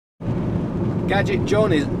Gadget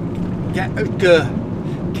John is...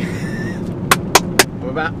 We're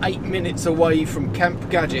about 8 minutes away from Camp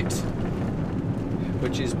Gadget,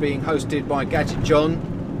 which is being hosted by Gadget John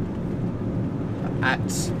at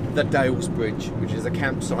the Dales Bridge, which is a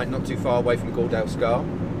campsite not too far away from Gordale Scar.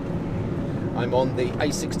 I'm on the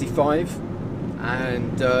A65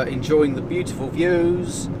 and enjoying the beautiful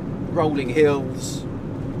views, rolling hills,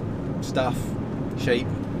 stuff, sheep,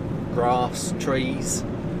 grass, trees.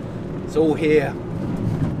 It's all here.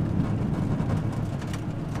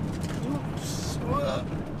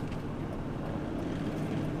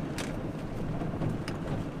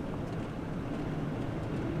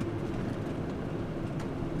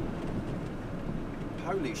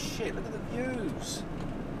 Holy shit, look at the views.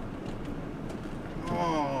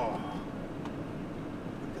 Oh,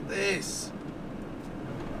 look at this.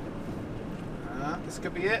 This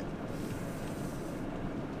could be it.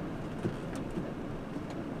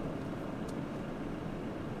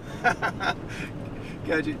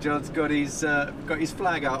 Gadget John's got his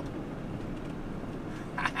flag up.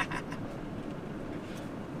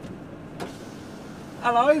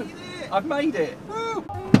 Hello, I've made it. Woo.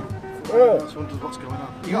 Oh. I just wondered what's going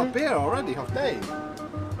on. You got a beer already, off day.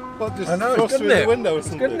 What, just I know, it's good, isn't it? The window or it's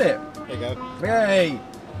something? good, isn't it? There you go. Yay!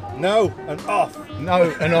 No and off.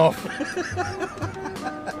 No and off.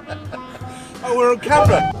 Oh, we're on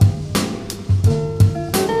camera.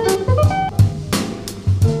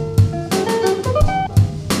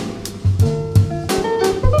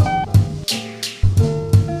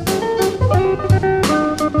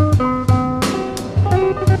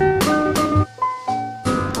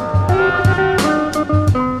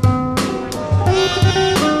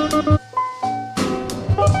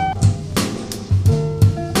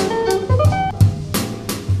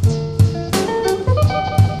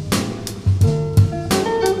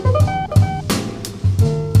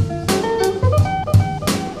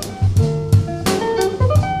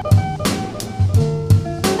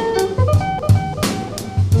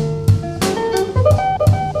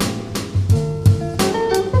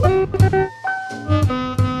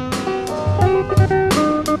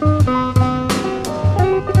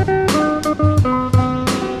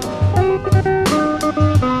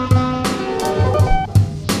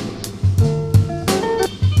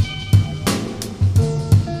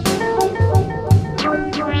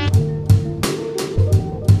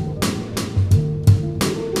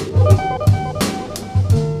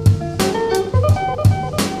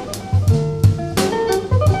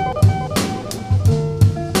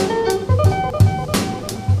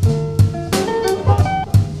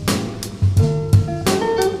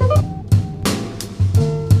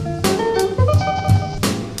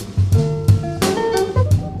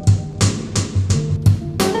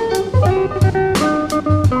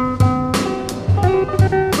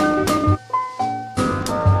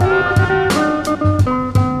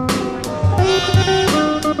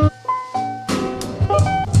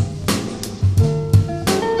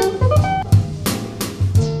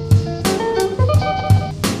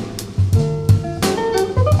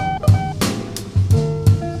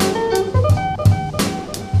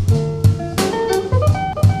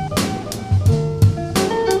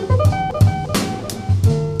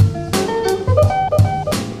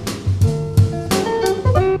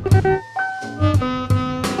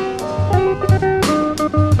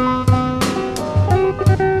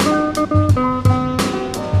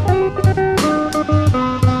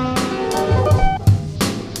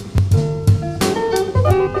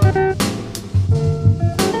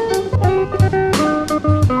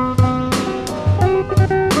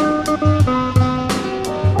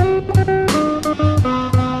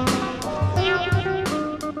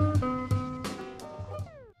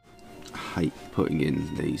 Hate putting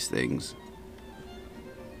in these things.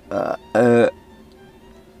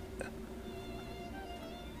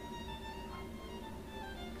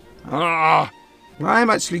 I'm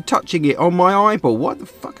actually touching it on my eyeball. What the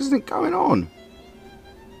fuck isn't going on?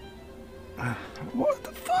 What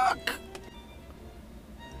the fuck?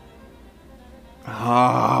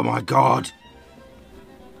 Oh my god.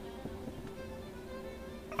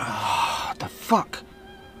 The fuck?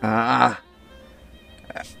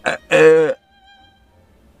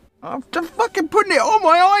 I'm just fucking putting it on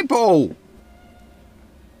my eyeball.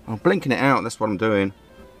 I'm blinking it out, that's what I'm doing.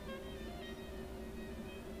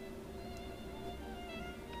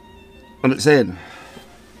 And it's in.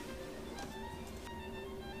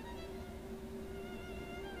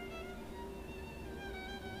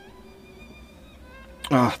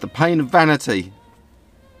 Ah, the pain of vanity.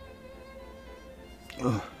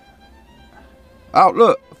 Ugh. Oh,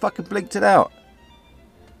 look, I fucking blinked it out.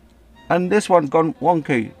 And this one's gone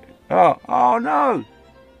wonky. Oh no!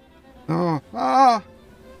 Oh,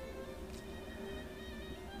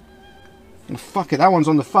 fuck it, that one's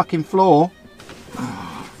on the fucking floor.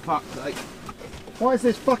 Oh, fuck sake. Why is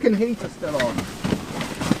this fucking heater still on?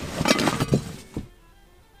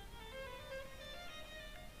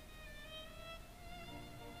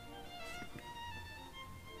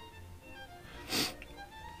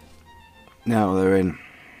 Now they're in.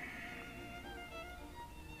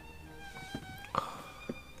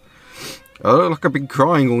 I look like I've been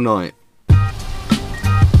crying all night.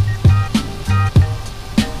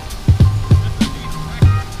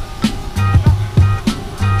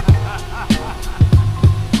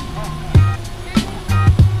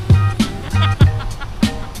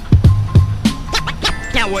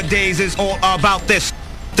 Nowadays it's all about this.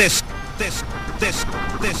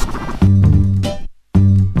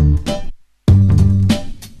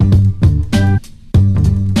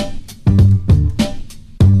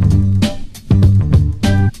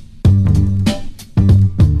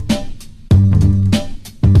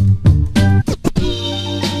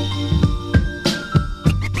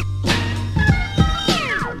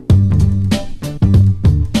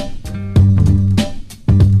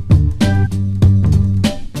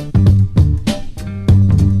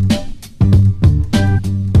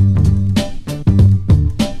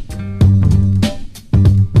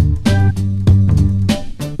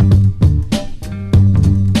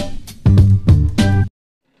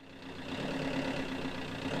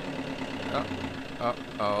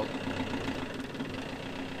 Uh-oh.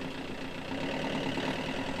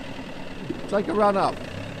 Take a run up.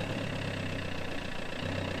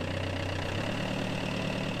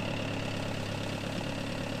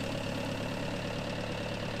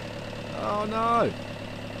 Oh no!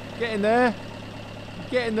 Get in there!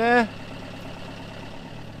 Get in there!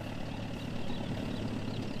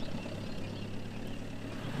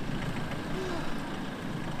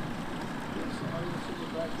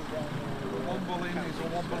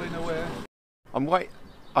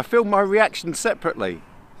 I filmed my reaction separately.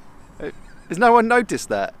 Has no one noticed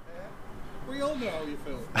that? We all know how you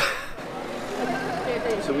feel.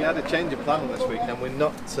 So we had a change of plan this weekend. We're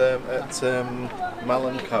not at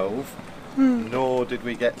Malin Cove, nor did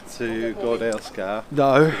we get to Gordale Scar.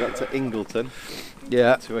 No. We got to Ingleton,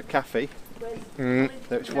 Yeah. to a cafe,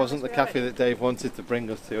 which wasn't the cafe that Dave wanted to bring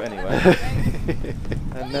us to anyway.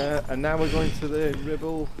 And now we're going to the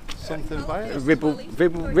Ribble something viaduct.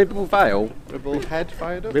 Ribble Vale? Ribble Head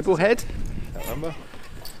viaduct? Ribble Head? Can't remember.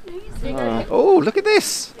 Oh, look at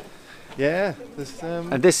this! Yeah. There's,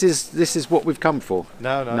 And this is what we've come for.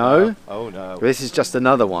 No. Oh no. This is just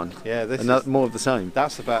another one. Yeah, this Another, is more of the same.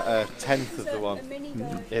 That's about a tenth of the one.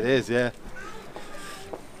 It is, yeah.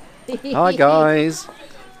 Hi guys.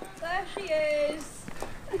 There she is.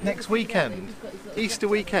 Next weekend, Easter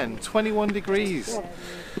weekend, 21 degrees.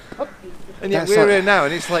 And yet That's we're like- here now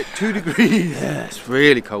and it's like 2 degrees. Yeah, it's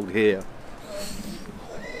really cold here.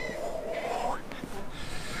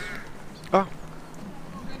 Oh.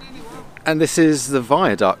 And this is the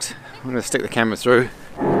viaduct. I'm going to stick the camera through.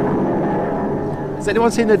 Has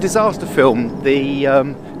anyone seen the disaster film, the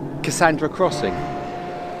Cassandra Crossing?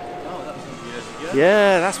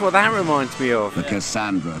 Yeah, that's what that reminds me of. The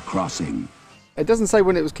Cassandra Crossing. It doesn't say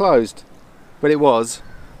when it was closed, but it was.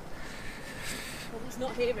 Well, it's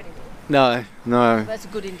not here anymore. No. That's a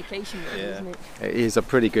good indication, really, Yeah. isn't it? It is a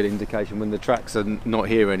pretty good indication when the tracks are not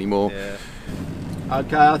here anymore. Yeah.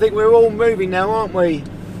 Okay, I think we're all moving now, aren't we? The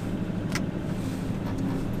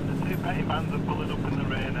two petty vans are pulling up in the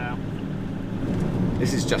rear now.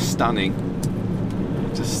 This is just stunning.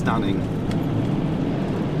 Just stunning.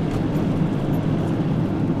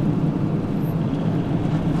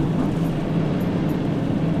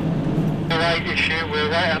 Right, issue, we're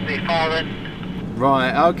right at the far end.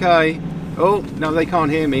 Right, okay. Oh, no, they can't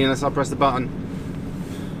hear me unless I press the button.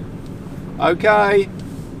 Okay.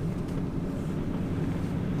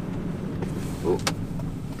 Oh.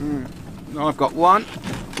 No, I've got one.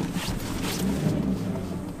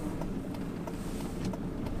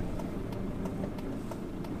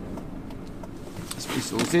 Let's be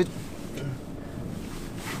sorted.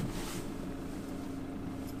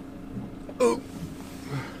 Oh.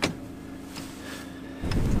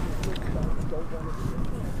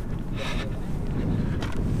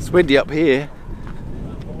 It's windy up here.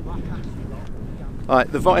 Right,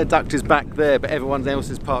 the viaduct is back there, but everyone else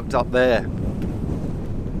is parked up there.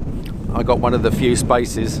 I got one of the few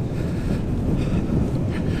spaces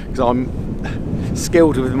because I'm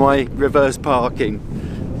skilled with my reverse parking,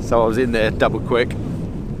 so I was in there double quick.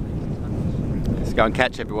 Let's go and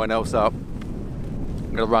catch everyone else up.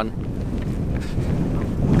 I'm gonna run.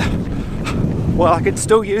 While I can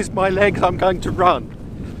still use my legs, I'm going to run.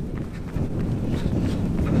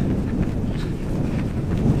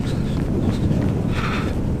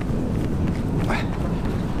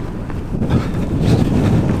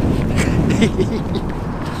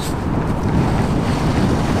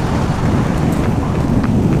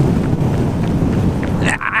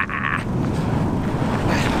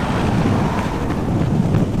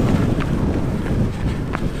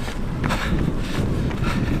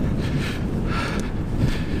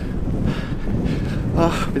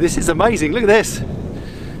 Oh, this is amazing, look at this.